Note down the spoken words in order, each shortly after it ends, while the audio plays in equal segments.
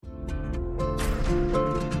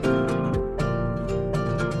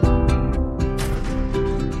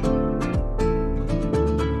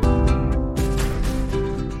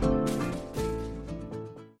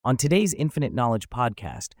On today's Infinite Knowledge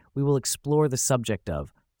podcast, we will explore the subject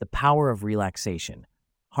of the power of relaxation,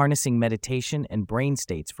 harnessing meditation and brain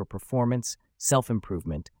states for performance,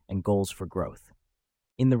 self-improvement, and goals for growth.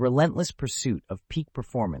 In the relentless pursuit of peak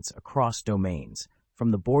performance across domains,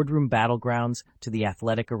 from the boardroom battlegrounds to the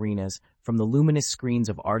athletic arenas, from the luminous screens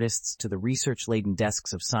of artists to the research-laden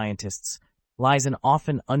desks of scientists, lies an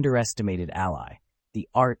often underestimated ally, the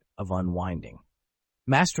art of unwinding.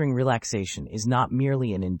 Mastering relaxation is not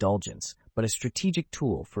merely an indulgence, but a strategic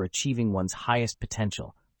tool for achieving one's highest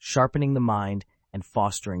potential, sharpening the mind, and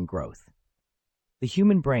fostering growth. The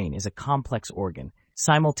human brain is a complex organ,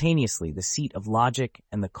 simultaneously the seat of logic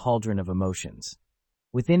and the cauldron of emotions.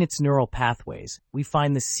 Within its neural pathways, we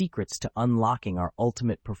find the secrets to unlocking our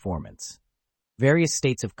ultimate performance. Various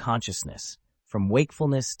states of consciousness, from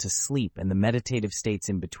wakefulness to sleep and the meditative states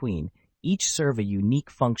in between, each serve a unique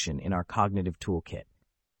function in our cognitive toolkit.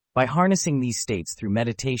 By harnessing these states through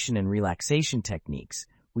meditation and relaxation techniques,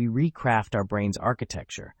 we recraft our brain's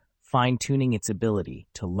architecture, fine-tuning its ability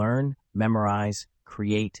to learn, memorize,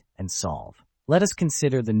 create, and solve. Let us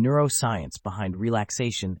consider the neuroscience behind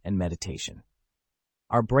relaxation and meditation.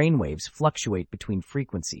 Our brainwaves fluctuate between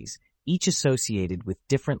frequencies, each associated with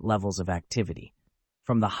different levels of activity,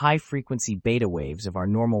 from the high-frequency beta waves of our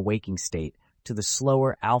normal waking state to the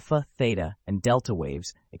slower alpha, theta, and delta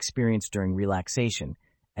waves experienced during relaxation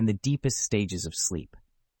and the deepest stages of sleep.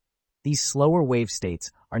 These slower wave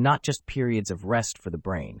states are not just periods of rest for the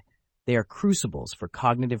brain. They are crucibles for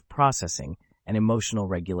cognitive processing and emotional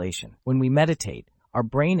regulation. When we meditate, our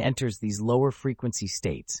brain enters these lower frequency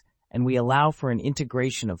states, and we allow for an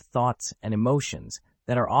integration of thoughts and emotions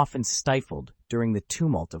that are often stifled during the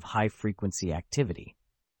tumult of high-frequency activity.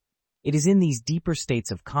 It is in these deeper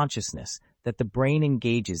states of consciousness that the brain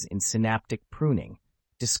engages in synaptic pruning,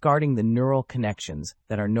 discarding the neural connections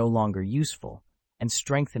that are no longer useful and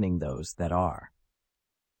strengthening those that are.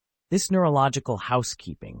 This neurological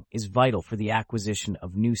housekeeping is vital for the acquisition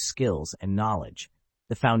of new skills and knowledge,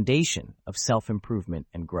 the foundation of self-improvement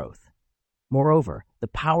and growth. Moreover, the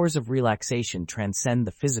powers of relaxation transcend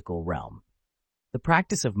the physical realm. The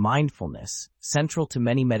practice of mindfulness, central to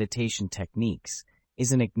many meditation techniques,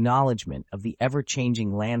 is an acknowledgement of the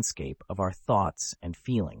ever-changing landscape of our thoughts and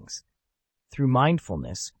feelings. Through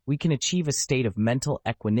mindfulness, we can achieve a state of mental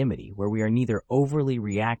equanimity where we are neither overly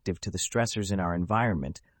reactive to the stressors in our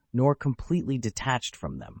environment nor completely detached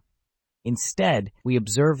from them. Instead, we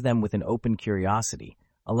observe them with an open curiosity,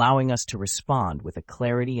 allowing us to respond with a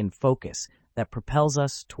clarity and focus that propels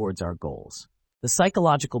us towards our goals. The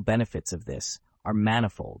psychological benefits of this are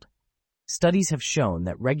manifold. Studies have shown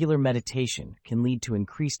that regular meditation can lead to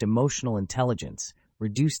increased emotional intelligence,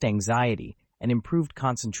 reduced anxiety, and improved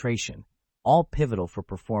concentration, all pivotal for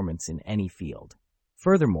performance in any field.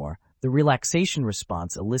 Furthermore, the relaxation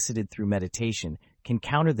response elicited through meditation can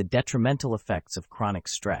counter the detrimental effects of chronic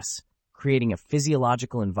stress, creating a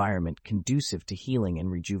physiological environment conducive to healing and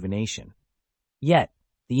rejuvenation. Yet,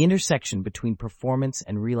 the intersection between performance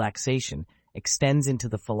and relaxation extends into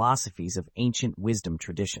the philosophies of ancient wisdom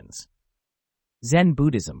traditions. Zen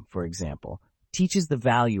Buddhism, for example, teaches the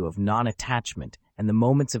value of non-attachment and the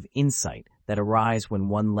moments of insight that arise when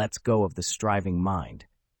one lets go of the striving mind,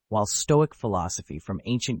 while Stoic philosophy from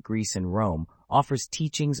ancient Greece and Rome offers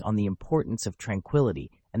teachings on the importance of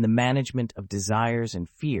tranquility and the management of desires and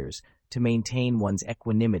fears to maintain one's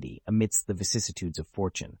equanimity amidst the vicissitudes of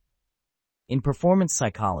fortune. In performance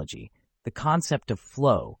psychology, the concept of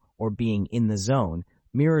flow, or being in the zone,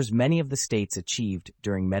 mirrors many of the states achieved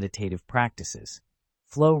during meditative practices.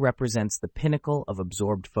 Flow represents the pinnacle of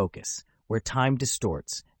absorbed focus, where time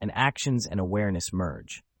distorts and actions and awareness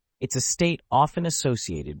merge. It's a state often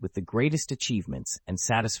associated with the greatest achievements and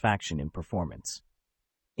satisfaction in performance.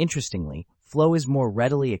 Interestingly, flow is more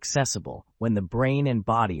readily accessible when the brain and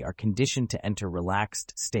body are conditioned to enter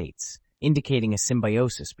relaxed states, indicating a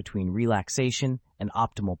symbiosis between relaxation and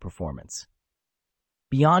optimal performance.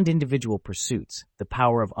 Beyond individual pursuits, the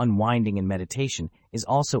power of unwinding in meditation is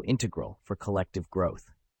also integral for collective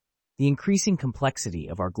growth. The increasing complexity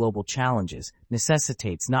of our global challenges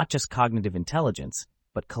necessitates not just cognitive intelligence,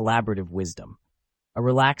 but collaborative wisdom. A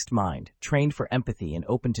relaxed mind, trained for empathy and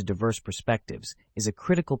open to diverse perspectives, is a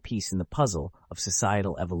critical piece in the puzzle of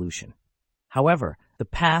societal evolution. However, the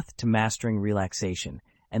path to mastering relaxation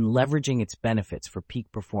and leveraging its benefits for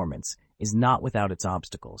peak performance is not without its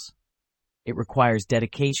obstacles. It requires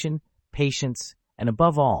dedication, patience, and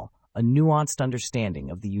above all, a nuanced understanding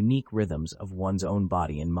of the unique rhythms of one's own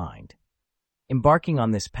body and mind. Embarking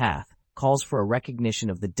on this path calls for a recognition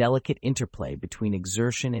of the delicate interplay between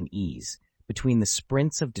exertion and ease, between the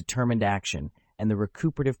sprints of determined action and the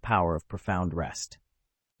recuperative power of profound rest.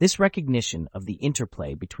 This recognition of the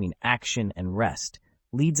interplay between action and rest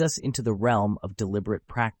leads us into the realm of deliberate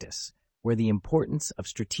practice, where the importance of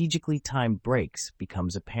strategically timed breaks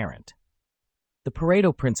becomes apparent. The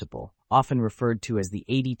Pareto principle, often referred to as the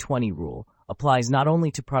 80-20 rule, applies not only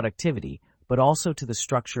to productivity, but also to the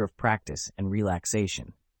structure of practice and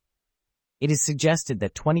relaxation. It is suggested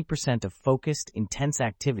that 20% of focused, intense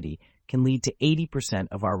activity can lead to 80%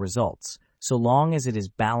 of our results, so long as it is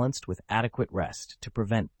balanced with adequate rest to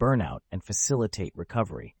prevent burnout and facilitate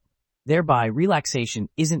recovery. Thereby, relaxation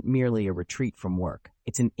isn't merely a retreat from work,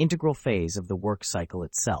 it's an integral phase of the work cycle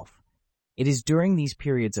itself. It is during these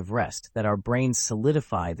periods of rest that our brains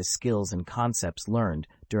solidify the skills and concepts learned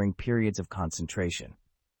during periods of concentration.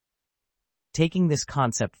 Taking this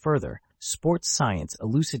concept further, sports science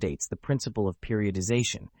elucidates the principle of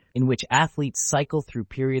periodization, in which athletes cycle through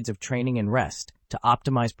periods of training and rest to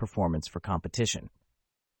optimize performance for competition.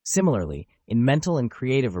 Similarly, in mental and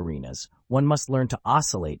creative arenas, one must learn to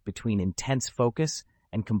oscillate between intense focus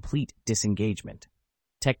and complete disengagement.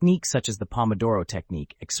 Techniques such as the Pomodoro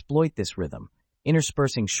technique exploit this rhythm,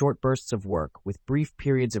 interspersing short bursts of work with brief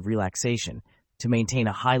periods of relaxation to maintain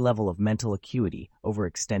a high level of mental acuity over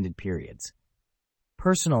extended periods.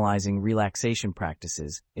 Personalizing relaxation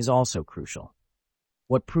practices is also crucial.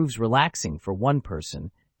 What proves relaxing for one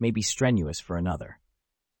person may be strenuous for another.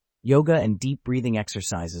 Yoga and deep breathing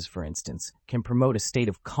exercises, for instance, can promote a state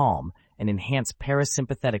of calm and enhance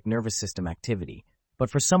parasympathetic nervous system activity, but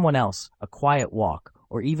for someone else, a quiet walk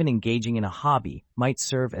or even engaging in a hobby might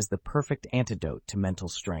serve as the perfect antidote to mental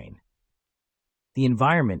strain. The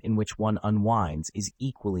environment in which one unwinds is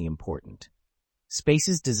equally important.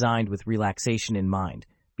 Spaces designed with relaxation in mind,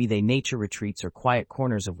 be they nature retreats or quiet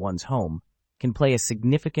corners of one's home, can play a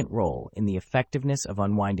significant role in the effectiveness of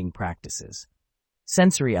unwinding practices.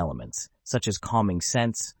 Sensory elements, such as calming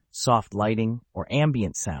scents, soft lighting, or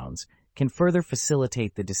ambient sounds, can further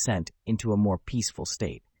facilitate the descent into a more peaceful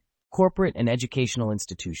state. Corporate and educational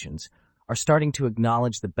institutions are starting to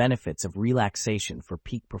acknowledge the benefits of relaxation for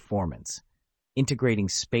peak performance, integrating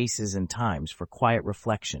spaces and times for quiet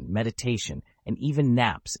reflection, meditation, and even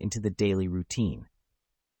naps into the daily routine.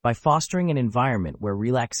 By fostering an environment where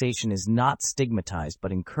relaxation is not stigmatized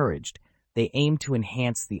but encouraged, they aim to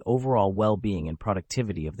enhance the overall well-being and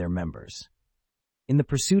productivity of their members. In the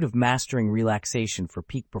pursuit of mastering relaxation for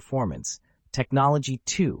peak performance, technology,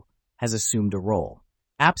 too, has assumed a role.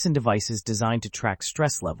 Apps and devices designed to track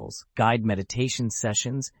stress levels, guide meditation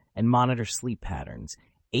sessions, and monitor sleep patterns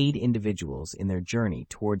aid individuals in their journey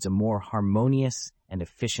towards a more harmonious and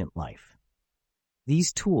efficient life.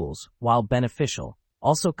 These tools, while beneficial,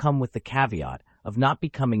 also come with the caveat of not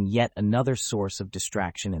becoming yet another source of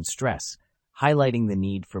distraction and stress, highlighting the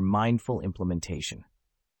need for mindful implementation.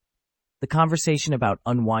 The conversation about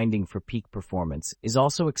unwinding for peak performance is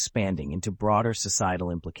also expanding into broader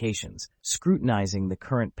societal implications, scrutinizing the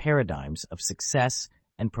current paradigms of success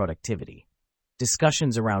and productivity.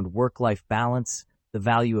 Discussions around work-life balance, the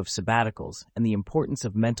value of sabbaticals, and the importance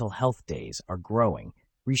of mental health days are growing,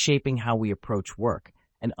 reshaping how we approach work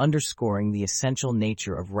and underscoring the essential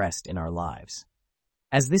nature of rest in our lives.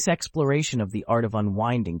 As this exploration of the art of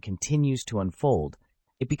unwinding continues to unfold,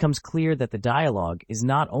 it becomes clear that the dialogue is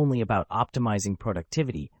not only about optimizing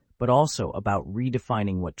productivity, but also about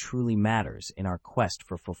redefining what truly matters in our quest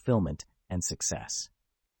for fulfillment and success.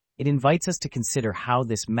 It invites us to consider how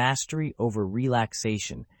this mastery over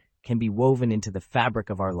relaxation can be woven into the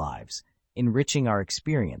fabric of our lives, enriching our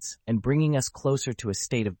experience and bringing us closer to a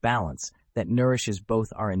state of balance that nourishes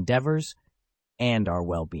both our endeavors and our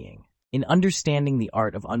well-being. In understanding the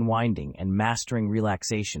art of unwinding and mastering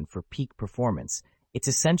relaxation for peak performance, it's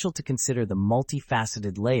essential to consider the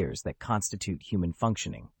multifaceted layers that constitute human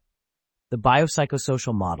functioning. The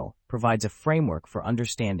biopsychosocial model provides a framework for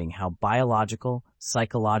understanding how biological,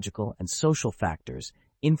 psychological, and social factors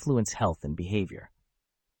influence health and behavior.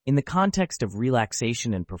 In the context of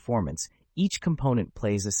relaxation and performance, each component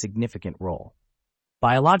plays a significant role.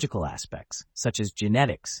 Biological aspects, such as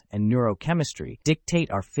genetics and neurochemistry, dictate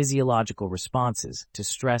our physiological responses to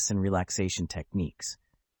stress and relaxation techniques.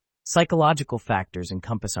 Psychological factors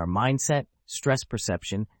encompass our mindset, stress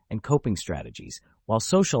perception, and coping strategies, while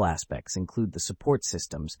social aspects include the support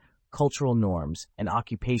systems, cultural norms, and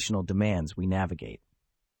occupational demands we navigate.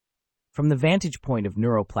 From the vantage point of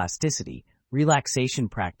neuroplasticity, relaxation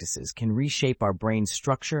practices can reshape our brain's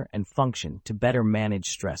structure and function to better manage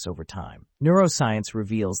stress over time. Neuroscience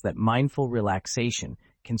reveals that mindful relaxation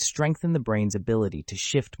can strengthen the brain's ability to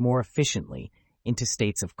shift more efficiently into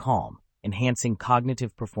states of calm, enhancing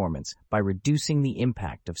cognitive performance by reducing the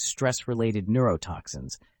impact of stress-related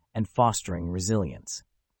neurotoxins and fostering resilience.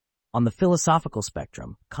 On the philosophical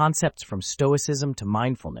spectrum, concepts from Stoicism to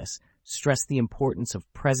mindfulness stress the importance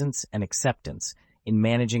of presence and acceptance in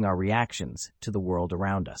managing our reactions to the world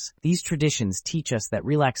around us. These traditions teach us that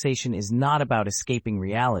relaxation is not about escaping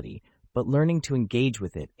reality, but learning to engage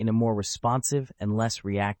with it in a more responsive and less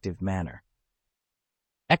reactive manner.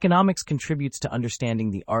 Economics contributes to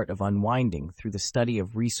understanding the art of unwinding through the study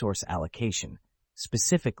of resource allocation,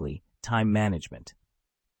 specifically time management.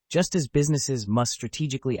 Just as businesses must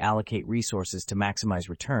strategically allocate resources to maximize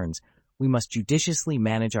returns, we must judiciously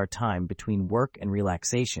manage our time between work and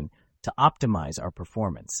relaxation to optimize our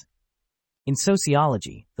performance. In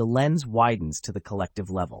sociology, the lens widens to the collective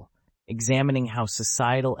level, examining how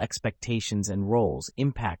societal expectations and roles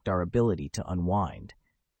impact our ability to unwind.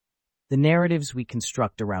 The narratives we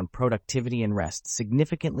construct around productivity and rest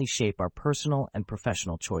significantly shape our personal and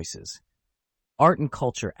professional choices. Art and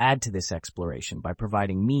culture add to this exploration by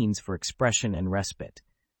providing means for expression and respite.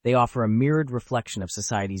 They offer a mirrored reflection of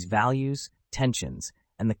society's values, tensions,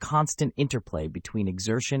 and the constant interplay between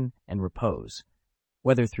exertion and repose.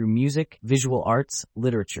 Whether through music, visual arts,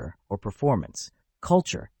 literature, or performance,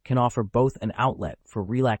 culture can offer both an outlet for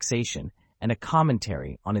relaxation and a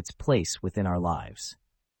commentary on its place within our lives.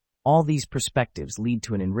 All these perspectives lead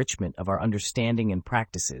to an enrichment of our understanding and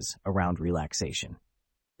practices around relaxation.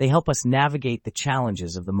 They help us navigate the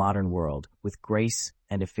challenges of the modern world with grace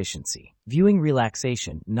and efficiency. Viewing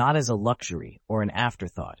relaxation not as a luxury or an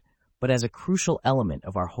afterthought, but as a crucial element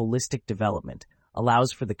of our holistic development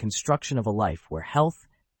allows for the construction of a life where health,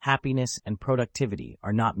 happiness, and productivity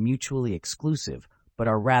are not mutually exclusive, but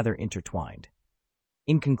are rather intertwined.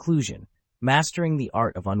 In conclusion, mastering the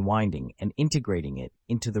art of unwinding and integrating it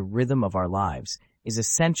into the rhythm of our lives is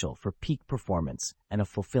essential for peak performance and a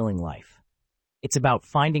fulfilling life. It's about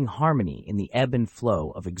finding harmony in the ebb and flow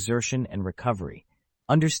of exertion and recovery,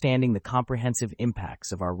 understanding the comprehensive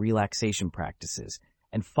impacts of our relaxation practices,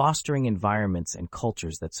 and fostering environments and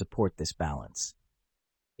cultures that support this balance.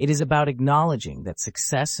 It is about acknowledging that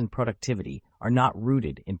success and productivity are not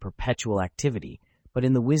rooted in perpetual activity, but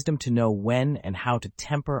in the wisdom to know when and how to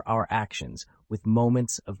temper our actions with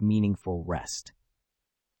moments of meaningful rest.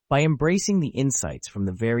 By embracing the insights from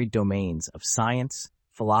the varied domains of science,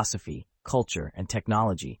 philosophy, culture, and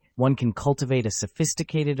technology, one can cultivate a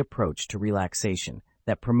sophisticated approach to relaxation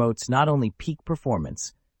that promotes not only peak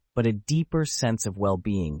performance, but a deeper sense of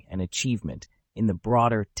well-being and achievement in the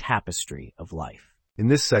broader tapestry of life. In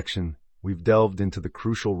this section, we've delved into the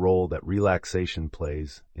crucial role that relaxation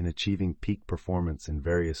plays in achieving peak performance in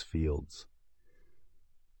various fields.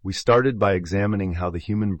 We started by examining how the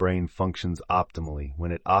human brain functions optimally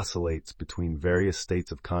when it oscillates between various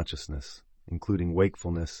states of consciousness, including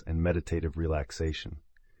wakefulness and meditative relaxation.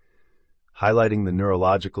 Highlighting the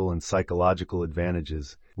neurological and psychological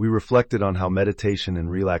advantages, we reflected on how meditation and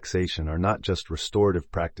relaxation are not just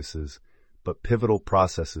restorative practices, but pivotal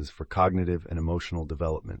processes for cognitive and emotional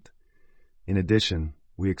development. In addition,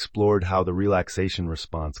 we explored how the relaxation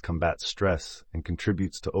response combats stress and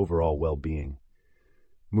contributes to overall well-being.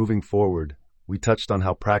 Moving forward, we touched on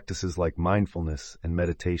how practices like mindfulness and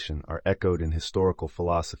meditation are echoed in historical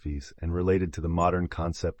philosophies and related to the modern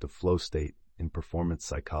concept of flow state in performance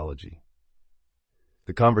psychology.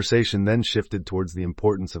 The conversation then shifted towards the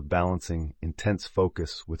importance of balancing intense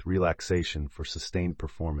focus with relaxation for sustained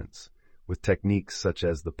performance, with techniques such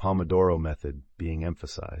as the Pomodoro method being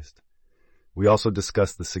emphasized. We also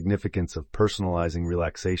discussed the significance of personalizing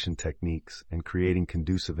relaxation techniques and creating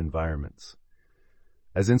conducive environments.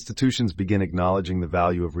 As institutions begin acknowledging the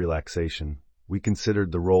value of relaxation, we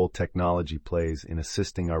considered the role technology plays in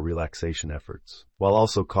assisting our relaxation efforts, while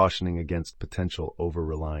also cautioning against potential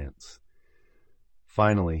over-reliance.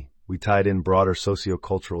 Finally, we tied in broader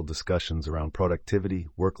sociocultural discussions around productivity,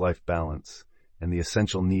 work-life balance, and the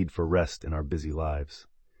essential need for rest in our busy lives.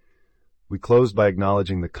 We closed by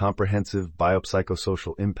acknowledging the comprehensive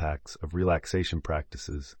biopsychosocial impacts of relaxation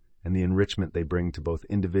practices and the enrichment they bring to both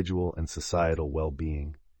individual and societal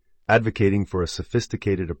well-being, advocating for a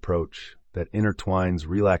sophisticated approach that intertwines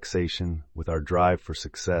relaxation with our drive for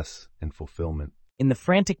success and fulfillment. In the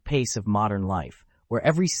frantic pace of modern life, where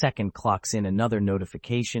every second clocks in another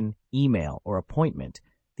notification, email, or appointment,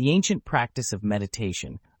 the ancient practice of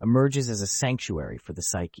meditation emerges as a sanctuary for the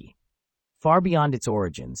psyche. Far beyond its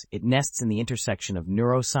origins, it nests in the intersection of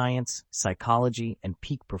neuroscience, psychology, and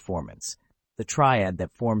peak performance, the triad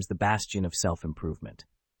that forms the bastion of self-improvement.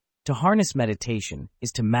 To harness meditation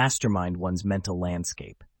is to mastermind one's mental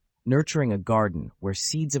landscape, nurturing a garden where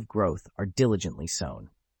seeds of growth are diligently sown.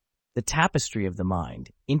 The tapestry of the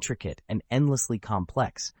mind, intricate and endlessly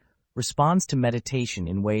complex, responds to meditation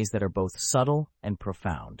in ways that are both subtle and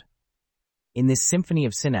profound. In this symphony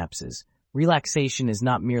of synapses, relaxation is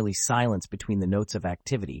not merely silence between the notes of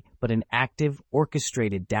activity, but an active,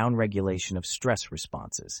 orchestrated downregulation of stress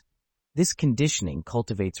responses. This conditioning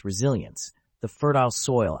cultivates resilience, the fertile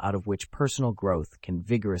soil out of which personal growth can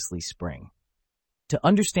vigorously spring. To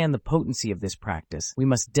understand the potency of this practice, we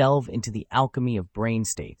must delve into the alchemy of brain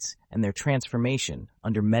states and their transformation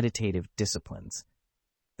under meditative disciplines.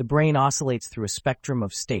 The brain oscillates through a spectrum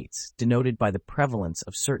of states denoted by the prevalence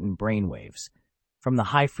of certain brainwaves, from the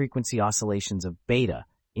high-frequency oscillations of beta,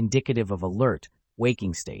 indicative of alert,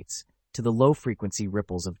 waking states, to the low-frequency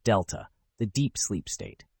ripples of delta, the deep sleep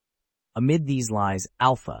state. Amid these lies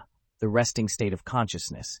alpha, the resting state of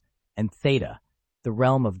consciousness, and theta, the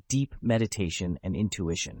realm of deep meditation and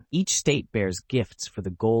intuition. Each state bears gifts for the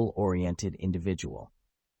goal-oriented individual.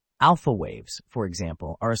 Alpha waves, for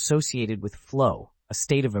example, are associated with flow, a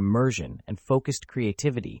state of immersion and focused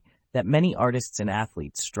creativity that many artists and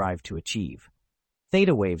athletes strive to achieve.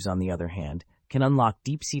 Theta waves, on the other hand, can unlock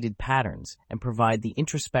deep-seated patterns and provide the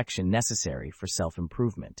introspection necessary for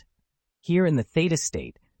self-improvement. Here in the theta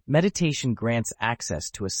state, meditation grants access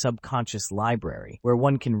to a subconscious library where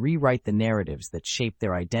one can rewrite the narratives that shape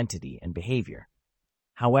their identity and behavior.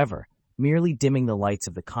 However, merely dimming the lights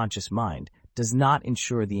of the conscious mind does not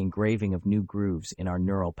ensure the engraving of new grooves in our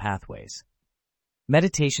neural pathways.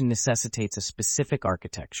 Meditation necessitates a specific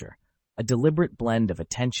architecture, a deliberate blend of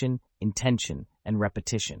attention, intention, and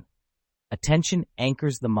repetition. Attention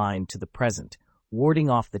anchors the mind to the present, warding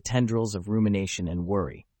off the tendrils of rumination and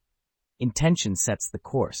worry. Intention sets the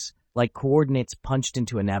course, like coordinates punched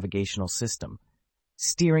into a navigational system,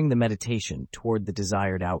 steering the meditation toward the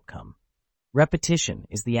desired outcome. Repetition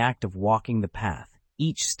is the act of walking the path,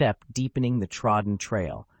 each step deepening the trodden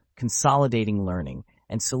trail, consolidating learning,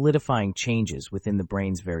 and solidifying changes within the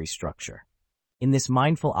brain's very structure. In this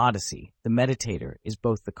mindful odyssey, the meditator is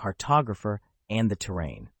both the cartographer and the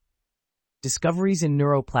terrain. Discoveries in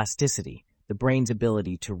neuroplasticity, the brain's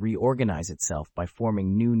ability to reorganize itself by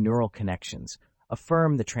forming new neural connections,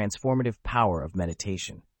 affirm the transformative power of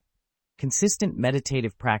meditation. Consistent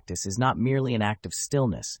meditative practice is not merely an act of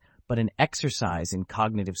stillness, but an exercise in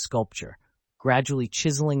cognitive sculpture, gradually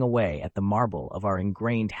chiseling away at the marble of our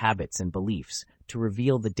ingrained habits and beliefs to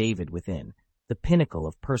reveal the David within, the pinnacle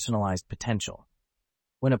of personalized potential.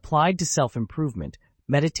 When applied to self-improvement,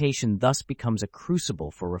 meditation thus becomes a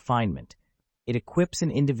crucible for refinement. It equips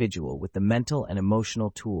an individual with the mental and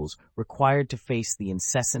emotional tools required to face the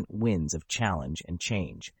incessant winds of challenge and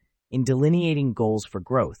change. In delineating goals for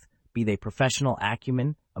growth, be they professional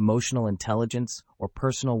acumen, emotional intelligence, or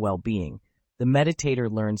personal well-being, the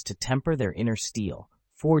meditator learns to temper their inner steel,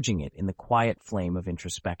 forging it in the quiet flame of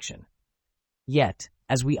introspection. Yet,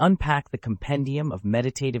 as we unpack the compendium of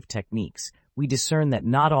meditative techniques, we discern that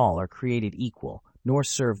not all are created equal, nor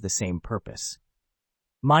serve the same purpose.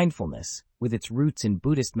 Mindfulness, with its roots in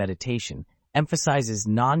Buddhist meditation, emphasizes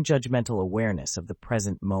non-judgmental awareness of the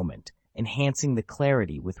present moment, enhancing the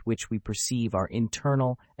clarity with which we perceive our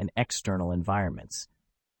internal and external environments.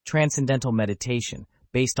 Transcendental meditation,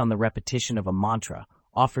 based on the repetition of a mantra,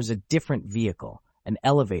 offers a different vehicle, an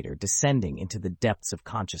elevator descending into the depths of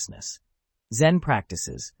consciousness. Zen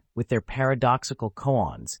practices, with their paradoxical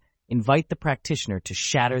koans, invite the practitioner to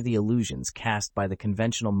shatter the illusions cast by the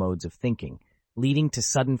conventional modes of thinking, leading to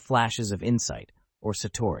sudden flashes of insight, or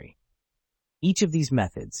satori. Each of these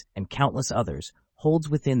methods, and countless others, holds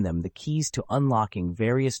within them the keys to unlocking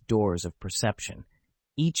various doors of perception,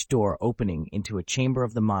 each door opening into a chamber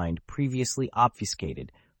of the mind previously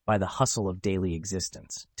obfuscated by the hustle of daily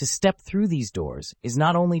existence. To step through these doors is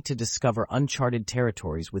not only to discover uncharted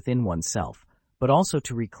territories within oneself, but also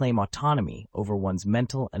to reclaim autonomy over one's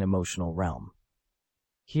mental and emotional realm.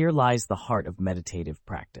 Here lies the heart of meditative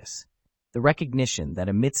practice. The recognition that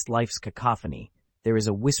amidst life's cacophony, there is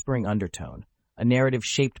a whispering undertone, a narrative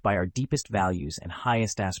shaped by our deepest values and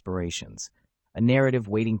highest aspirations, a narrative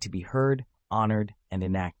waiting to be heard, honored, and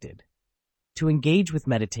enacted. To engage with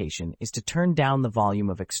meditation is to turn down the volume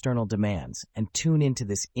of external demands and tune into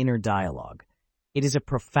this inner dialogue. It is a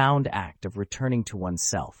profound act of returning to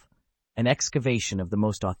oneself, an excavation of the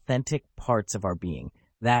most authentic parts of our being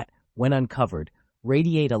that, when uncovered,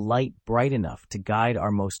 radiate a light bright enough to guide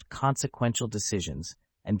our most consequential decisions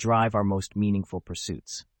and drive our most meaningful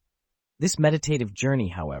pursuits. This meditative journey,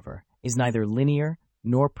 however, is neither linear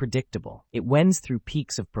nor predictable. It wends through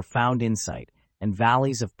peaks of profound insight and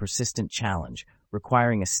valleys of persistent challenge,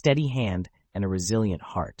 requiring a steady hand and a resilient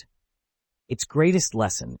heart. Its greatest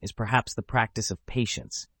lesson is perhaps the practice of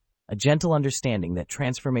patience, a gentle understanding that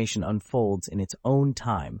transformation unfolds in its own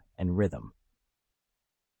time and rhythm.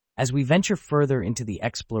 As we venture further into the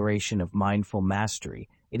exploration of mindful mastery,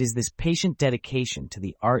 it is this patient dedication to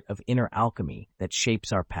the art of inner alchemy that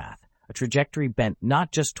shapes our path, a trajectory bent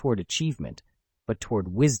not just toward achievement, but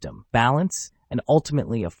toward wisdom, balance, and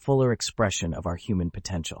ultimately a fuller expression of our human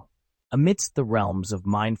potential. Amidst the realms of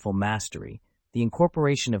mindful mastery, the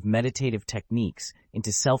incorporation of meditative techniques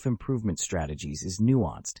into self-improvement strategies is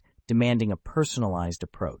nuanced, demanding a personalized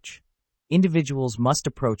approach. Individuals must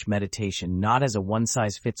approach meditation not as a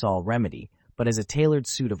one-size-fits-all remedy, but as a tailored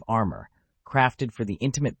suit of armor, crafted for the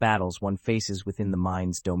intimate battles one faces within the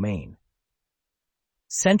mind's domain.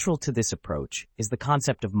 Central to this approach is the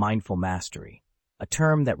concept of mindful mastery, a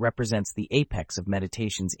term that represents the apex of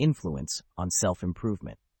meditation's influence on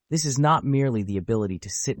self-improvement. This is not merely the ability to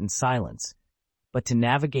sit in silence, but to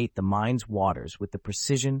navigate the mind's waters with the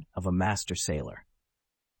precision of a master sailor.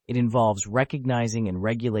 It involves recognizing and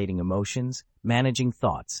regulating emotions, managing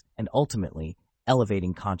thoughts, and ultimately,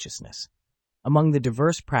 elevating consciousness. Among the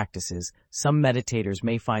diverse practices, some meditators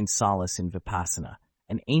may find solace in vipassana,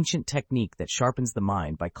 an ancient technique that sharpens the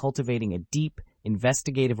mind by cultivating a deep,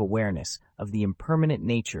 investigative awareness of the impermanent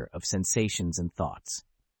nature of sensations and thoughts.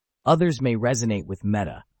 Others may resonate with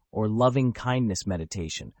metta, or loving-kindness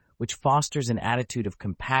meditation, which fosters an attitude of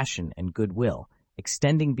compassion and goodwill,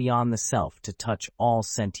 extending beyond the self to touch all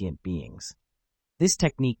sentient beings. This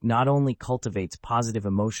technique not only cultivates positive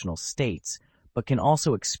emotional states, but can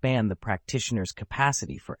also expand the practitioner's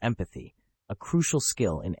capacity for empathy, a crucial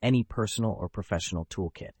skill in any personal or professional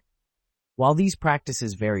toolkit. While these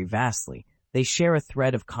practices vary vastly, they share a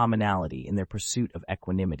thread of commonality in their pursuit of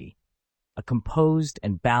equanimity, a composed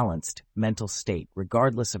and balanced mental state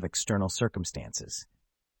regardless of external circumstances.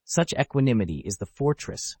 Such equanimity is the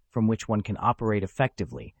fortress from which one can operate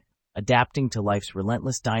effectively, adapting to life's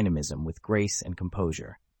relentless dynamism with grace and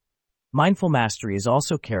composure. Mindful mastery is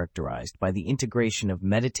also characterized by the integration of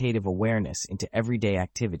meditative awareness into everyday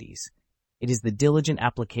activities. It is the diligent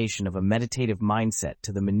application of a meditative mindset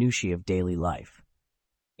to the minutiae of daily life.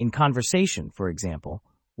 In conversation, for example,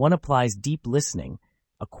 one applies deep listening,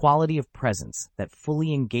 a quality of presence that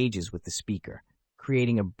fully engages with the speaker,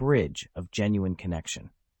 creating a bridge of genuine connection.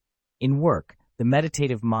 In work, the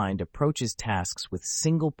meditative mind approaches tasks with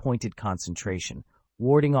single-pointed concentration,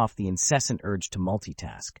 warding off the incessant urge to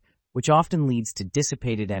multitask, which often leads to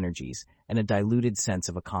dissipated energies and a diluted sense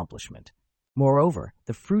of accomplishment. Moreover,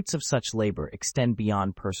 the fruits of such labor extend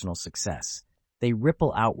beyond personal success. They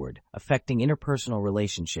ripple outward, affecting interpersonal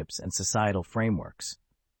relationships and societal frameworks.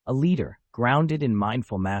 A leader, grounded in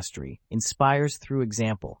mindful mastery, inspires through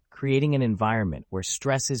example, creating an environment where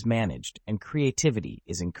stress is managed and creativity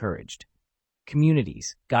is encouraged.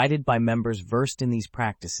 Communities, guided by members versed in these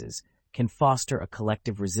practices, can foster a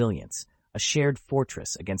collective resilience, a shared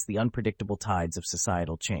fortress against the unpredictable tides of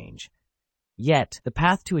societal change. Yet, the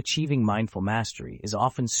path to achieving mindful mastery is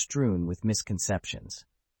often strewn with misconceptions.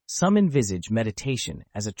 Some envisage meditation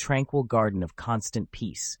as a tranquil garden of constant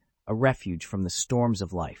peace, a refuge from the storms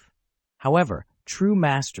of life. However, true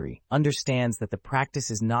mastery understands that the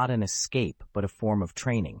practice is not an escape but a form of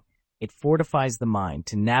training. It fortifies the mind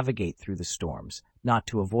to navigate through the storms, not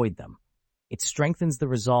to avoid them. It strengthens the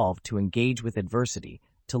resolve to engage with adversity,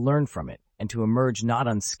 to learn from it, and to emerge not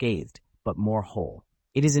unscathed, but more whole.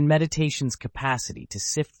 It is in meditation's capacity to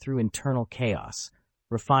sift through internal chaos,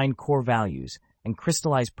 refine core values, and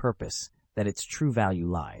crystallize purpose that its true value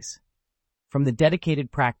lies. From the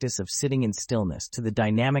dedicated practice of sitting in stillness to the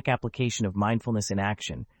dynamic application of mindfulness in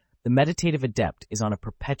action, the meditative adept is on a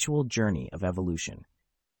perpetual journey of evolution.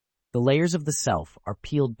 The layers of the self are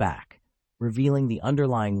peeled back, revealing the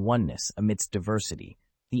underlying oneness amidst diversity,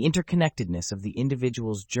 the interconnectedness of the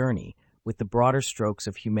individual's journey with the broader strokes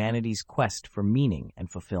of humanity's quest for meaning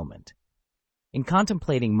and fulfillment. In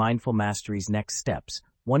contemplating mindful mastery's next steps,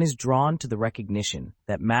 one is drawn to the recognition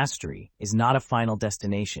that mastery is not a final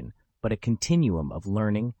destination, but a continuum of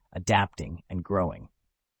learning, adapting, and growing.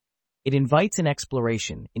 It invites an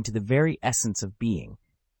exploration into the very essence of being,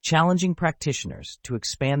 challenging practitioners to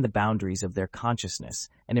expand the boundaries of their consciousness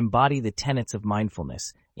and embody the tenets of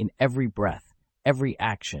mindfulness in every breath, every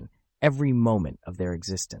action, every moment of their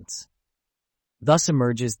existence. Thus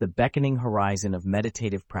emerges the beckoning horizon of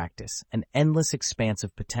meditative practice, an endless expanse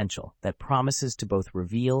of potential that promises to both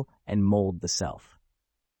reveal and mold the self.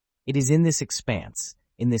 It is in this expanse,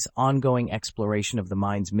 in this ongoing exploration of the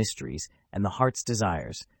mind's mysteries and the heart's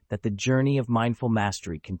desires, that the journey of mindful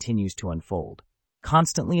mastery continues to unfold,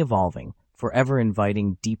 constantly evolving, forever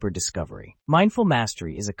inviting deeper discovery. Mindful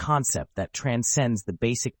mastery is a concept that transcends the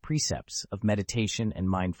basic precepts of meditation and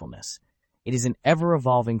mindfulness. It is an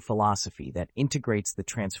ever-evolving philosophy that integrates the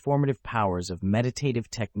transformative powers of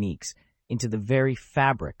meditative techniques into the very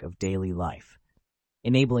fabric of daily life,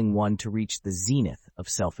 enabling one to reach the zenith of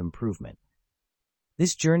self-improvement.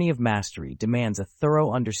 This journey of mastery demands a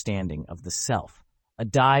thorough understanding of the self, a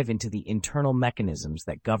dive into the internal mechanisms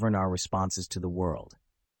that govern our responses to the world.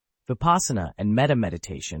 Vipassana and metta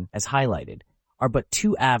meditation, as highlighted, are but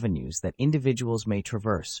two avenues that individuals may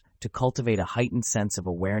traverse to cultivate a heightened sense of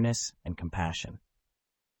awareness and compassion.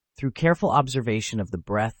 Through careful observation of the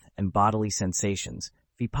breath and bodily sensations,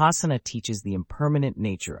 Vipassana teaches the impermanent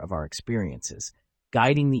nature of our experiences,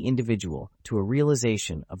 guiding the individual to a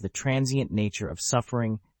realization of the transient nature of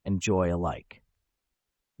suffering and joy alike.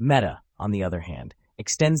 Metta, on the other hand,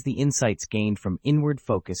 extends the insights gained from inward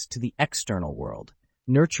focus to the external world,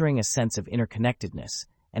 nurturing a sense of interconnectedness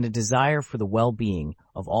and a desire for the well-being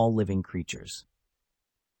of all living creatures.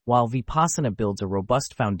 While Vipassana builds a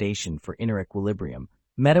robust foundation for inner equilibrium,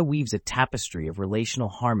 metta weaves a tapestry of relational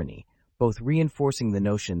harmony, both reinforcing the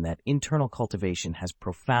notion that internal cultivation has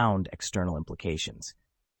profound external implications.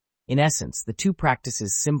 In essence, the two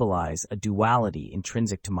practices symbolize a duality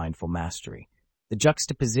intrinsic to mindful mastery, the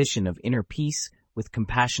juxtaposition of inner peace with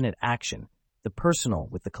compassionate action, the personal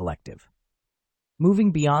with the collective.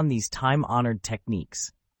 Moving beyond these time-honored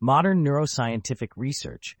techniques, modern neuroscientific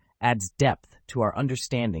research adds depth to our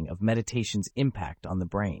understanding of meditation's impact on the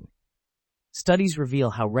brain. Studies reveal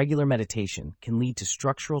how regular meditation can lead to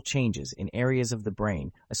structural changes in areas of the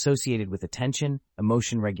brain associated with attention,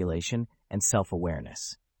 emotion regulation, and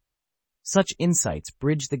self-awareness. Such insights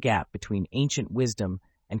bridge the gap between ancient wisdom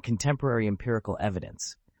and contemporary empirical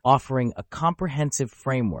evidence, offering a comprehensive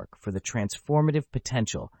framework for the transformative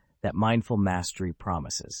potential that mindful mastery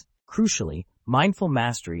promises. Crucially, mindful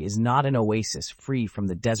mastery is not an oasis free from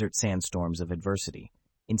the desert sandstorms of adversity.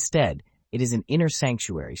 Instead, it is an inner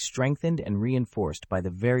sanctuary strengthened and reinforced by the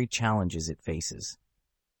very challenges it faces.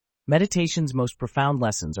 Meditation's most profound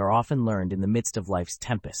lessons are often learned in the midst of life's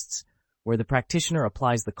tempests, where the practitioner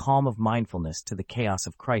applies the calm of mindfulness to the chaos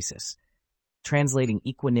of crisis, translating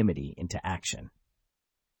equanimity into action.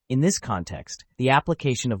 In this context, the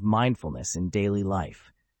application of mindfulness in daily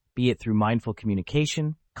life, be it through mindful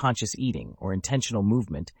communication, conscious eating, or intentional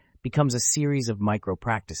movement, becomes a series of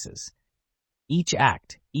micro-practices. Each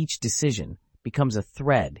act, each decision, becomes a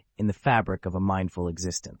thread in the fabric of a mindful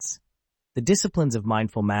existence. The disciplines of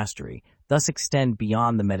mindful mastery thus extend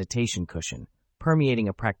beyond the meditation cushion, permeating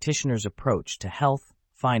a practitioner's approach to health,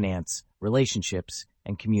 finance, relationships,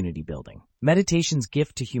 and community building. Meditation's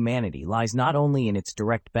gift to humanity lies not only in its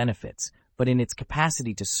direct benefits, but in its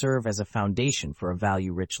capacity to serve as a foundation for a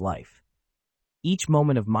value-rich life. Each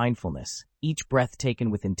moment of mindfulness, each breath taken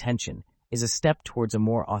with intention, is a step towards a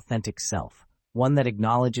more authentic self, one that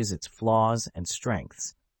acknowledges its flaws and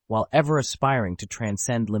strengths, while ever aspiring to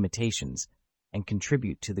transcend limitations and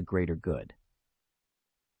contribute to the greater good.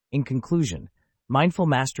 In conclusion, mindful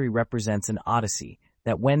mastery represents an odyssey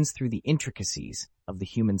that wends through the intricacies of the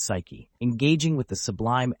human psyche, engaging with the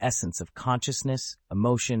sublime essence of consciousness,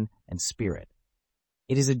 emotion, and spirit.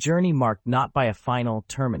 It is a journey marked not by a final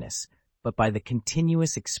terminus, but by the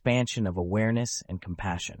continuous expansion of awareness and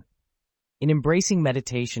compassion. In embracing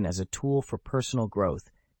meditation as a tool for personal growth,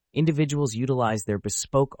 individuals utilize their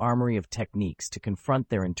bespoke armory of techniques to confront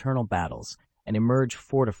their internal battles and emerge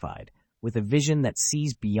fortified, with a vision that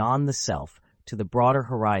sees beyond the self to the broader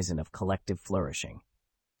horizon of collective flourishing.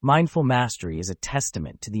 Mindful mastery is a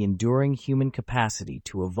testament to the enduring human capacity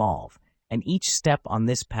to evolve, and each step on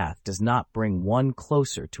this path does not bring one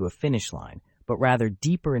closer to a finish line, but rather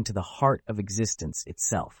deeper into the heart of existence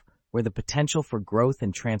itself, where the potential for growth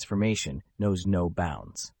and transformation knows no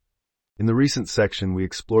bounds. In the recent section, we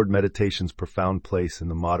explored meditation's profound place in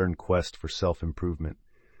the modern quest for self-improvement,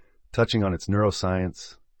 touching on its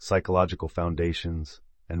neuroscience, psychological foundations,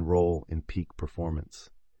 and role in peak performance.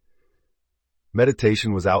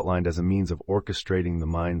 Meditation was outlined as a means of orchestrating the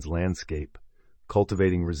mind's landscape,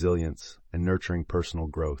 cultivating resilience, and nurturing personal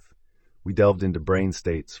growth. We delved into brain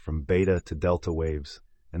states from beta to delta waves,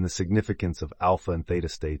 and the significance of alpha and theta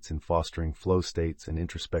states in fostering flow states and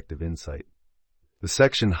introspective insight. The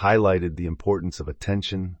section highlighted the importance of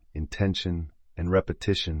attention, intention, and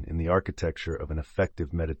repetition in the architecture of an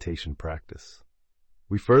effective meditation practice.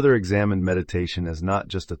 We further examined meditation as not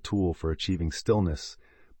just a tool for achieving stillness,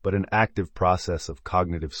 but an active process of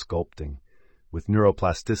cognitive sculpting, with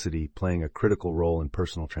neuroplasticity playing a critical role in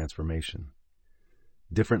personal transformation.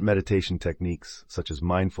 Different meditation techniques, such as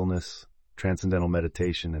mindfulness, transcendental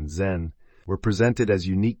meditation, and Zen, were presented as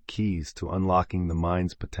unique keys to unlocking the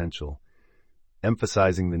mind's potential,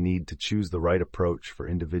 emphasizing the need to choose the right approach for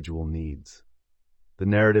individual needs. The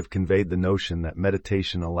narrative conveyed the notion that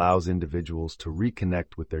meditation allows individuals to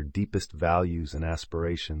reconnect with their deepest values and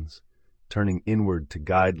aspirations, turning inward to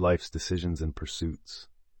guide life's decisions and pursuits.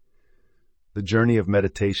 The journey of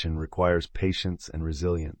meditation requires patience and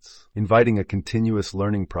resilience, inviting a continuous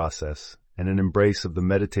learning process and an embrace of the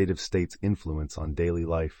meditative state's influence on daily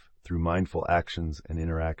life through mindful actions and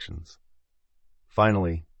interactions.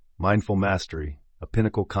 Finally, mindful mastery, a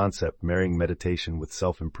pinnacle concept marrying meditation with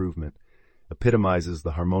self-improvement, epitomizes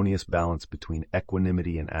the harmonious balance between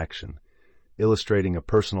equanimity and action, illustrating a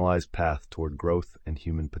personalized path toward growth and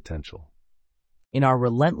human potential. In our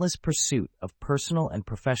relentless pursuit of personal and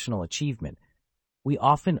professional achievement, we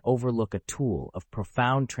often overlook a tool of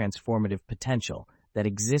profound transformative potential that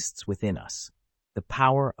exists within us, the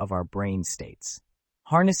power of our brain states.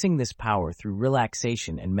 Harnessing this power through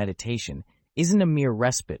relaxation and meditation isn't a mere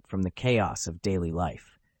respite from the chaos of daily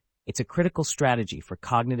life. It's a critical strategy for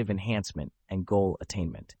cognitive enhancement and goal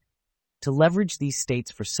attainment. To leverage these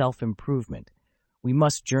states for self-improvement, we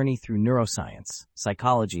must journey through neuroscience,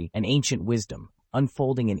 psychology, and ancient wisdom,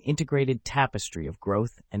 unfolding an integrated tapestry of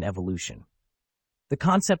growth and evolution. The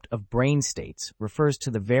concept of brain states refers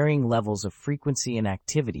to the varying levels of frequency and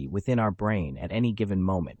activity within our brain at any given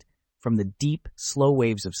moment, from the deep, slow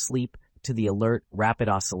waves of sleep to the alert, rapid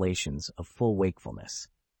oscillations of full wakefulness.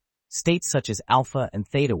 States such as alpha and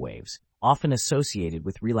theta waves, often associated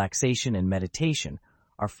with relaxation and meditation,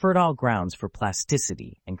 are fertile grounds for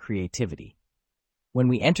plasticity and creativity. When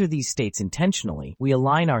we enter these states intentionally, we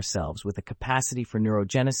align ourselves with a capacity for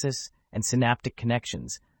neurogenesis and synaptic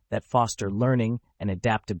connections that foster learning and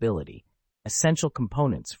adaptability, essential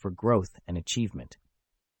components for growth and achievement.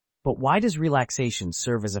 But why does relaxation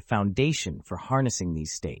serve as a foundation for harnessing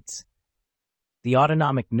these states? The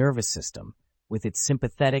autonomic nervous system, with its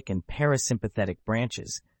sympathetic and parasympathetic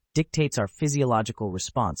branches, dictates our physiological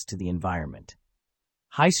response to the environment.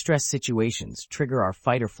 High-stress situations trigger our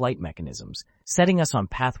fight-or-flight mechanisms, setting us on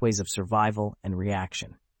pathways of survival and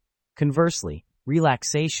reaction. Conversely,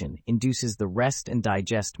 relaxation induces the rest and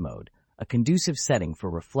digest mode, a conducive setting for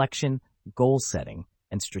reflection, goal setting,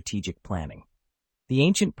 and strategic planning. The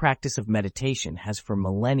ancient practice of meditation has for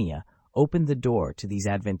millennia opened the door to these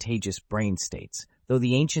advantageous brain states, though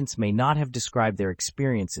the ancients may not have described their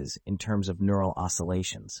experiences in terms of neural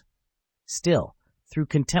oscillations. Still, through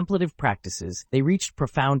contemplative practices, they reached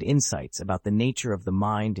profound insights about the nature of the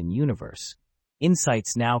mind and universe,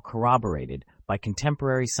 insights now corroborated by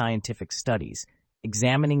contemporary scientific studies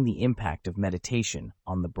examining the impact of meditation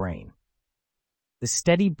on the brain. The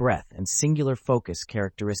steady breath and singular focus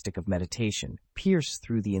characteristic of meditation pierce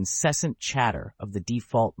through the incessant chatter of the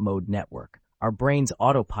default mode network, our brain's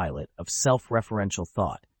autopilot of self-referential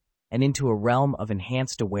thought, and into a realm of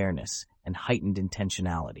enhanced awareness and heightened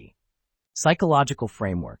intentionality. Psychological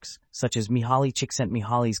frameworks, such as Mihaly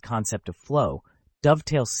Csikszentmihalyi's concept of flow,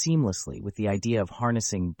 dovetail seamlessly with the idea of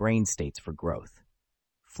harnessing brain states for growth.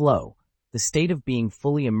 Flow, the state of being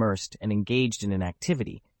fully immersed and engaged in an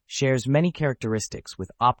activity, shares many characteristics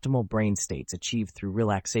with optimal brain states achieved through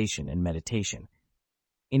relaxation and meditation.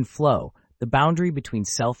 In flow, the boundary between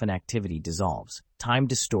self and activity dissolves, time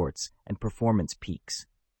distorts, and performance peaks.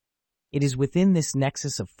 It is within this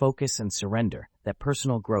nexus of focus and surrender that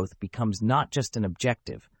personal growth becomes not just an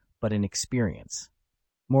objective, but an experience.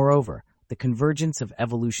 Moreover, the convergence of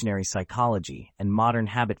evolutionary psychology and modern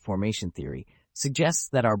habit formation theory suggests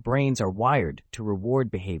that our brains are wired to reward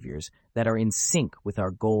behaviors that are in sync with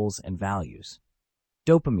our goals and values.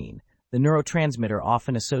 Dopamine, the neurotransmitter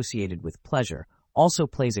often associated with pleasure, also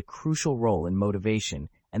plays a crucial role in motivation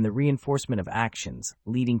and the reinforcement of actions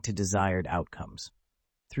leading to desired outcomes.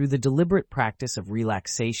 Through the deliberate practice of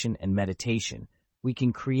relaxation and meditation, we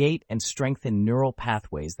can create and strengthen neural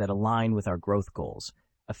pathways that align with our growth goals,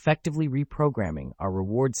 effectively reprogramming our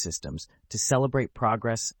reward systems to celebrate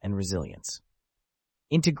progress and resilience.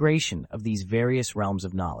 Integration of these various realms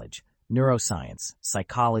of knowledge, neuroscience,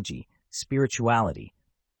 psychology, spirituality,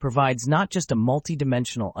 provides not just a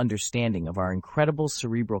multidimensional understanding of our incredible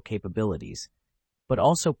cerebral capabilities, but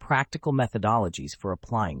also practical methodologies for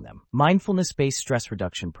applying them. Mindfulness-based stress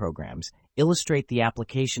reduction programs illustrate the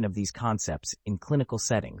application of these concepts in clinical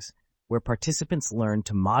settings, where participants learn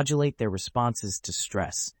to modulate their responses to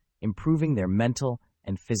stress, improving their mental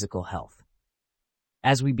and physical health.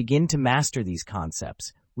 As we begin to master these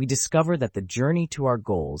concepts, we discover that the journey to our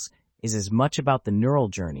goals is as much about the neural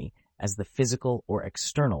journey as the physical or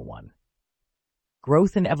external one.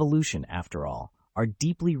 Growth and evolution, after all, are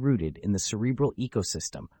deeply rooted in the cerebral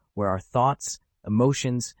ecosystem where our thoughts,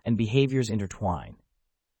 emotions, and behaviors intertwine.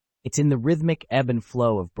 It's in the rhythmic ebb and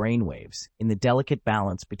flow of brainwaves, in the delicate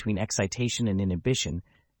balance between excitation and inhibition,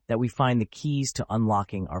 that we find the keys to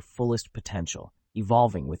unlocking our fullest potential,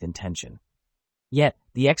 evolving with intention. Yet,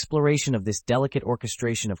 the exploration of this delicate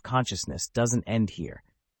orchestration of consciousness doesn't end here.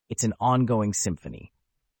 It's an ongoing symphony.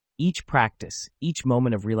 Each practice, each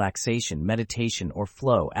moment of relaxation, meditation, or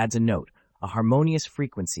flow adds a note, a harmonious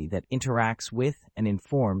frequency that interacts with and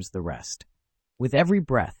informs the rest. With every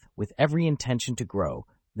breath, with every intention to grow,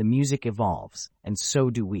 the music evolves, and so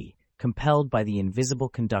do we, compelled by the invisible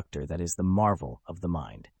conductor that is the marvel of the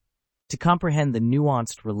mind. To comprehend the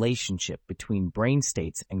nuanced relationship between brain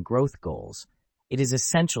states and growth goals, it is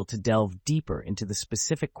essential to delve deeper into the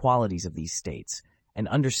specific qualities of these states and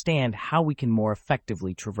understand how we can more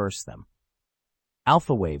effectively traverse them.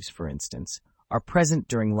 Alpha waves, for instance, are present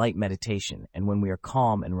during light meditation and when we are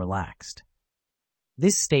calm and relaxed.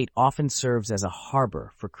 This state often serves as a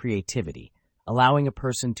harbor for creativity, allowing a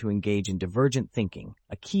person to engage in divergent thinking,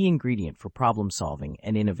 a key ingredient for problem-solving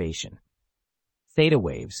and innovation. Theta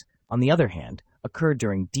waves, on the other hand, occur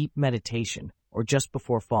during deep meditation or just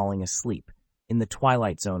before falling asleep, in the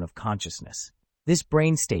twilight zone of consciousness. This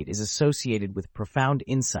brain state is associated with profound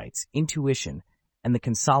insights, intuition, and the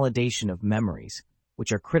consolidation of memories,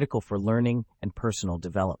 which are critical for learning and personal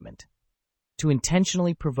development. To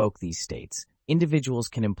intentionally provoke these states, individuals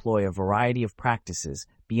can employ a variety of practices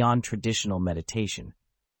beyond traditional meditation.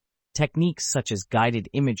 Techniques such as guided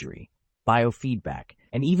imagery, biofeedback,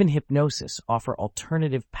 and even hypnosis offer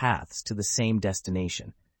alternative paths to the same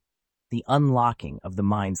destination, the unlocking of the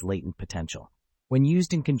mind's latent potential. When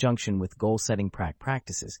used in conjunction with goal-setting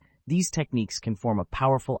practices, these techniques can form a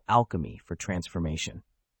powerful alchemy for transformation.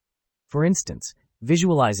 For instance,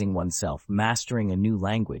 visualizing oneself mastering a new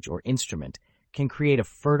language or instrument can create a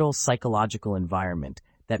fertile psychological environment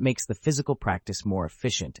that makes the physical practice more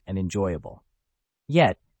efficient and enjoyable.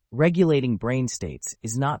 Yet, regulating brain states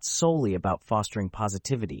is not solely about fostering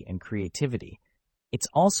positivity and creativity. It's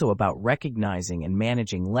also about recognizing and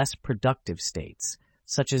managing less productive states,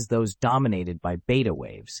 such as those dominated by beta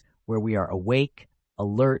waves, where we are awake,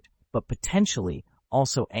 alert, but potentially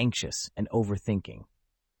also anxious and overthinking.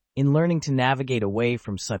 In learning to navigate away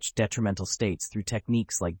from such detrimental states through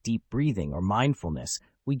techniques like deep breathing or mindfulness,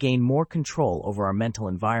 we gain more control over our mental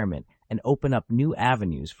environment and open up new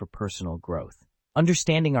avenues for personal growth.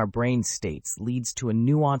 Understanding our brain states leads to a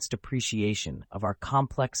nuanced appreciation of our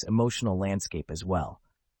complex emotional landscape as well.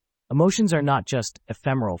 Emotions are not just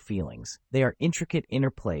ephemeral feelings. They are intricate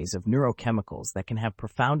interplays of neurochemicals that can have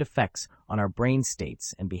profound effects on our brain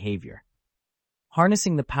states and behavior.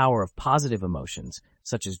 Harnessing the power of positive emotions,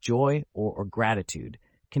 such as joy or gratitude,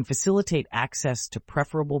 can facilitate access to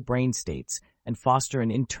preferable brain states and foster an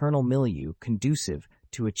internal milieu conducive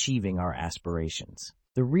to achieving our aspirations.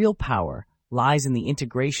 The real power lies in the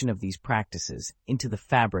integration of these practices into the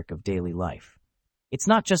fabric of daily life. It's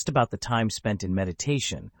not just about the time spent in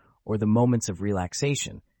meditation or the moments of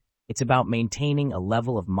relaxation. It's about maintaining a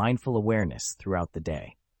level of mindful awareness throughout the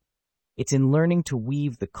day. It's in learning to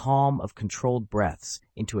weave the calm of controlled breaths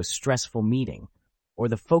into a stressful meeting, or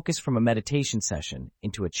the focus from a meditation session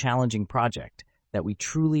into a challenging project that we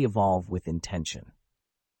truly evolve with intention.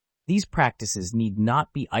 These practices need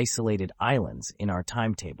not be isolated islands in our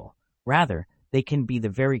timetable. Rather, they can be the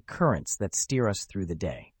very currents that steer us through the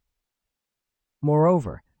day.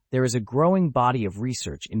 Moreover, there is a growing body of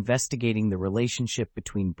research investigating the relationship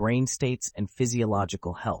between brain states and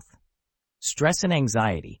physiological health. Stress and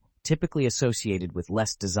anxiety, typically associated with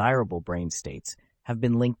less desirable brain states, have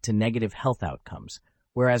been linked to negative health outcomes,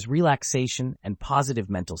 whereas relaxation and positive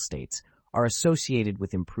mental states are associated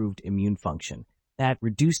with improved immune function, that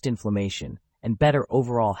reduced inflammation, and better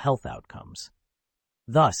overall health outcomes.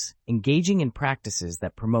 Thus, engaging in practices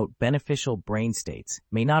that promote beneficial brain states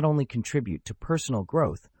may not only contribute to personal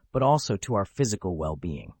growth, but also to our physical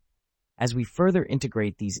well-being. As we further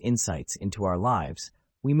integrate these insights into our lives,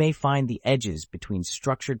 we may find the edges between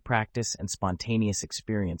structured practice and spontaneous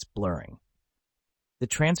experience blurring. The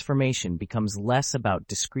transformation becomes less about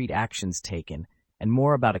discrete actions taken and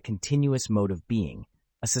more about a continuous mode of being,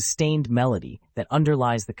 a sustained melody that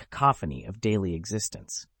underlies the cacophony of daily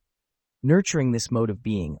existence. Nurturing this mode of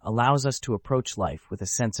being allows us to approach life with a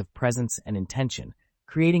sense of presence and intention,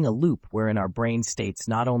 creating a loop wherein our brain states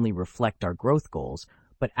not only reflect our growth goals,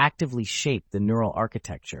 but actively shape the neural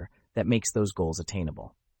architecture that makes those goals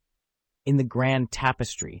attainable. In the grand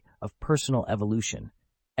tapestry of personal evolution,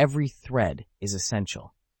 every thread is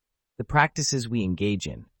essential. The practices we engage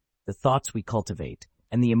in, the thoughts we cultivate,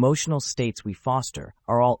 and the emotional states we foster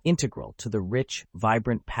are all integral to the rich,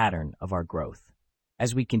 vibrant pattern of our growth.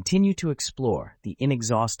 As we continue to explore the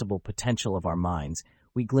inexhaustible potential of our minds,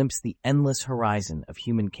 we glimpse the endless horizon of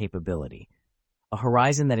human capability, a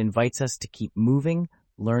horizon that invites us to keep moving,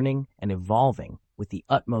 learning, and evolving with the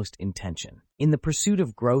utmost intention. In the pursuit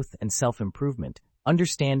of growth and self-improvement,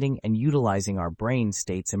 understanding and utilizing our brain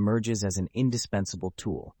states emerges as an indispensable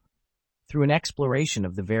tool. Through an exploration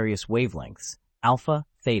of the various wavelengths, alpha,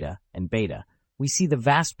 theta, and beta, we see the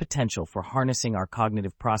vast potential for harnessing our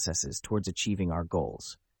cognitive processes towards achieving our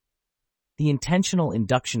goals. The intentional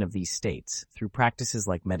induction of these states, through practices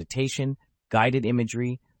like meditation, guided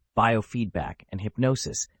imagery, biofeedback, and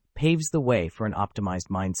hypnosis, paves the way for an optimized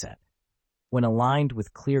mindset. When aligned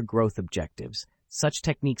with clear growth objectives, such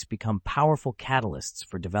techniques become powerful catalysts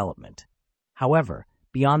for development. However,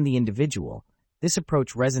 beyond the individual, this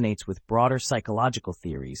approach resonates with broader psychological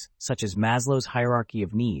theories such as Maslow's hierarchy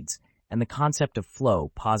of needs and the concept of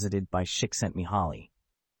flow posited by Csikszentmihalyi.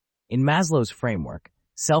 In Maslow's framework,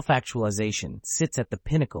 self-actualization sits at the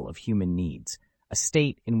pinnacle of human needs, a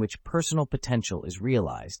state in which personal potential is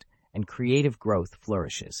realized and creative growth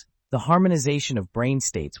flourishes. The harmonization of brain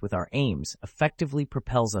states with our aims effectively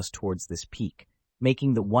propels us towards this peak,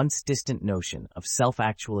 making the once distant notion of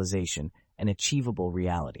self-actualization an achievable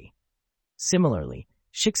reality. Similarly,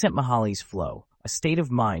 Csikszentmihalyi's flow, a state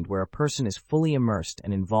of mind where a person is fully immersed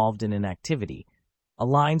and involved in an activity,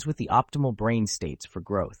 aligns with the optimal brain states for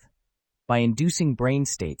growth. By inducing brain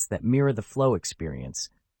states that mirror the flow experience,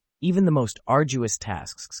 even the most arduous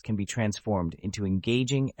tasks can be transformed into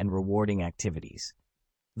engaging and rewarding activities.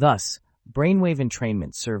 Thus, brainwave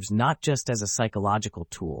entrainment serves not just as a psychological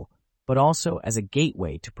tool, but also as a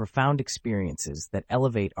gateway to profound experiences that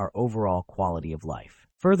elevate our overall quality of life.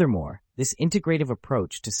 Furthermore, this integrative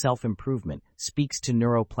approach to self-improvement speaks to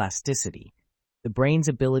neuroplasticity, the brain's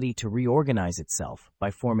ability to reorganize itself by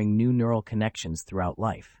forming new neural connections throughout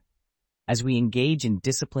life. As we engage in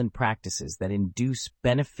disciplined practices that induce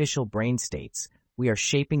beneficial brain states, we are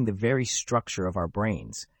shaping the very structure of our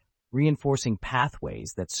brains, reinforcing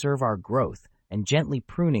pathways that serve our growth and gently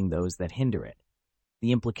pruning those that hinder it.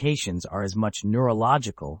 The implications are as much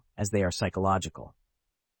neurological as they are psychological.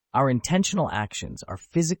 Our intentional actions are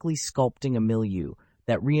physically sculpting a milieu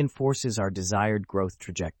that reinforces our desired growth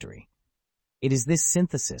trajectory. It is this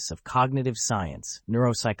synthesis of cognitive science,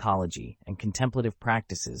 neuropsychology, and contemplative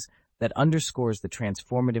practices that underscores the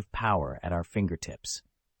transformative power at our fingertips.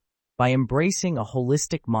 By embracing a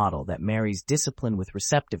holistic model that marries discipline with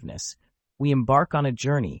receptiveness, we embark on a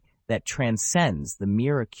journey that transcends the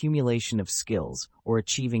mere accumulation of skills or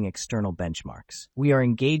achieving external benchmarks. We are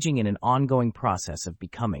engaging in an ongoing process of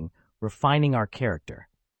becoming, refining our character,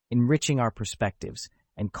 enriching our perspectives,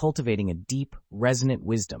 and cultivating a deep, resonant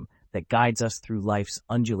wisdom that guides us through life's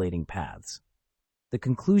undulating paths. The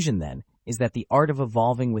conclusion, then, is that the art of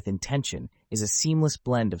evolving with intention is a seamless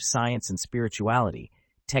blend of science and spirituality,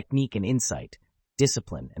 technique and insight,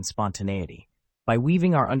 discipline and spontaneity. By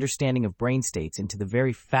weaving our understanding of brain states into the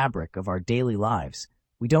very fabric of our daily lives,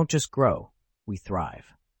 we don't just grow, we thrive.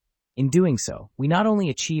 In doing so, we not only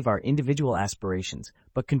achieve our individual aspirations,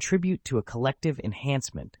 but contribute to a collective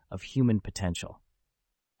enhancement of human potential.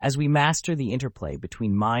 As we master the interplay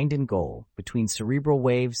between mind and goal, between cerebral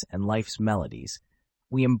waves and life's melodies,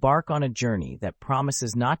 we embark on a journey that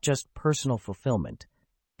promises not just personal fulfillment,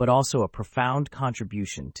 but also a profound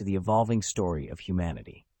contribution to the evolving story of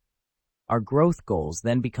humanity. Our growth goals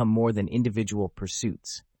then become more than individual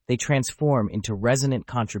pursuits. They transform into resonant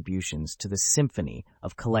contributions to the symphony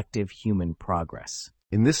of collective human progress.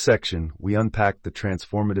 In this section, we unpack the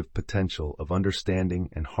transformative potential of understanding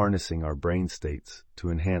and harnessing our brain states to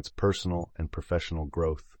enhance personal and professional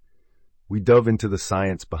growth. We dove into the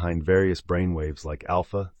science behind various brainwaves like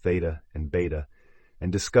alpha, theta, and beta,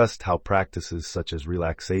 and discussed how practices such as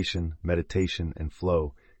relaxation, meditation, and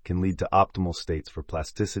flow can lead to optimal states for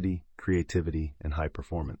plasticity, creativity, and high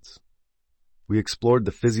performance. We explored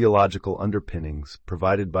the physiological underpinnings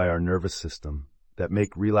provided by our nervous system that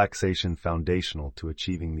make relaxation foundational to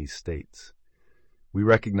achieving these states. We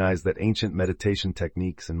recognize that ancient meditation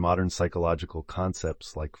techniques and modern psychological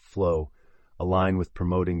concepts like flow align with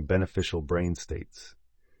promoting beneficial brain states.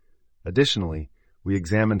 Additionally, we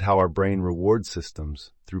examined how our brain reward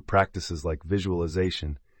systems, through practices like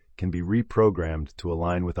visualization, can be reprogrammed to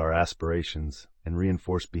align with our aspirations and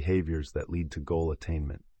reinforce behaviors that lead to goal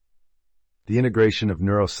attainment. The integration of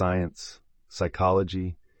neuroscience,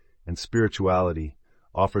 psychology, and spirituality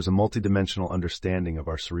offers a multidimensional understanding of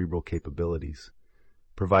our cerebral capabilities,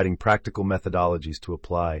 providing practical methodologies to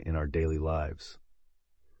apply in our daily lives.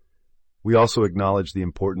 We also acknowledge the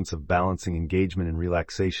importance of balancing engagement in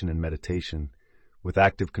relaxation and meditation with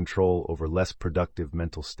active control over less productive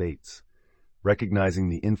mental states, recognizing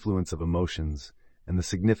the influence of emotions and the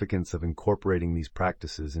significance of incorporating these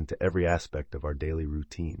practices into every aspect of our daily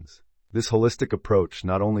routines. This holistic approach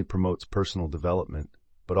not only promotes personal development,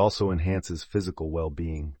 but also enhances physical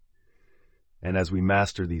well-being. And as we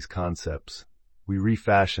master these concepts, we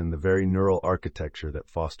refashion the very neural architecture that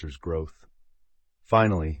fosters growth.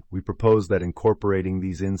 Finally, we propose that incorporating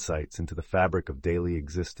these insights into the fabric of daily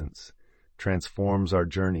existence transforms our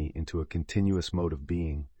journey into a continuous mode of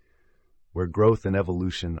being, where growth and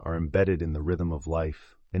evolution are embedded in the rhythm of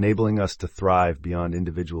life, enabling us to thrive beyond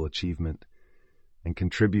individual achievement and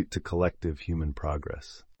contribute to collective human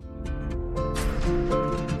progress.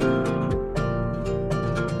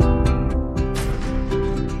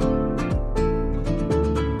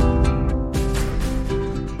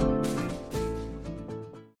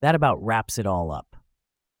 That about wraps it all up.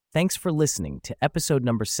 Thanks for listening to episode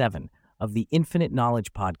number 7 of the Infinite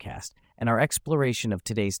Knowledge Podcast and our exploration of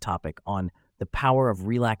today's topic on the power of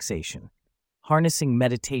relaxation, harnessing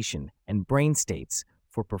meditation and brain states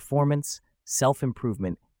for performance,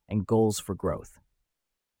 self-improvement, and goals for growth.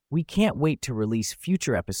 We can't wait to release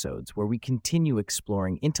future episodes where we continue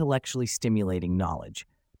exploring intellectually stimulating knowledge.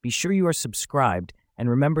 Be sure you are subscribed and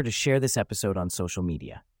remember to share this episode on social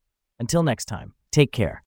media. Until next time, take care.